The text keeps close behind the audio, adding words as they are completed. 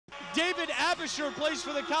David Abishur plays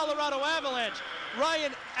for the Colorado Avalanche.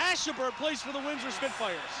 Ryan Asheberg plays for the Windsor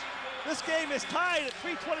Spitfires. This game is tied at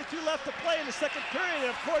 3:22 left to play in the second period. And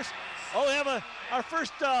of course, we have our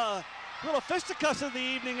first little fisticuffs of the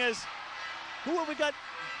evening. As who have we got?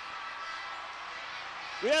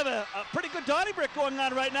 We have a pretty good Donnybrook going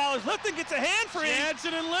on right now as Liffiton gets a hand free.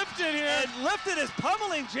 Janssen and Liffiton here. And Liffiton is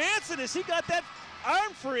pummeling Janssen as he got that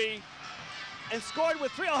arm free and scored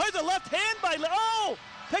with 3. Oh, here's a left hand by,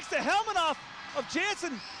 takes the helmet off of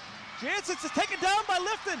Janssen. Janssen's just taken down by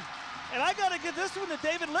Liffiton. And I got to give this one to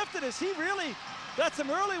David Liffiton as he really got some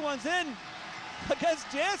early ones in against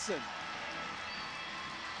Janssen.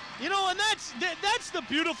 You know, and that's the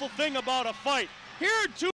beautiful thing about a fight. Here are two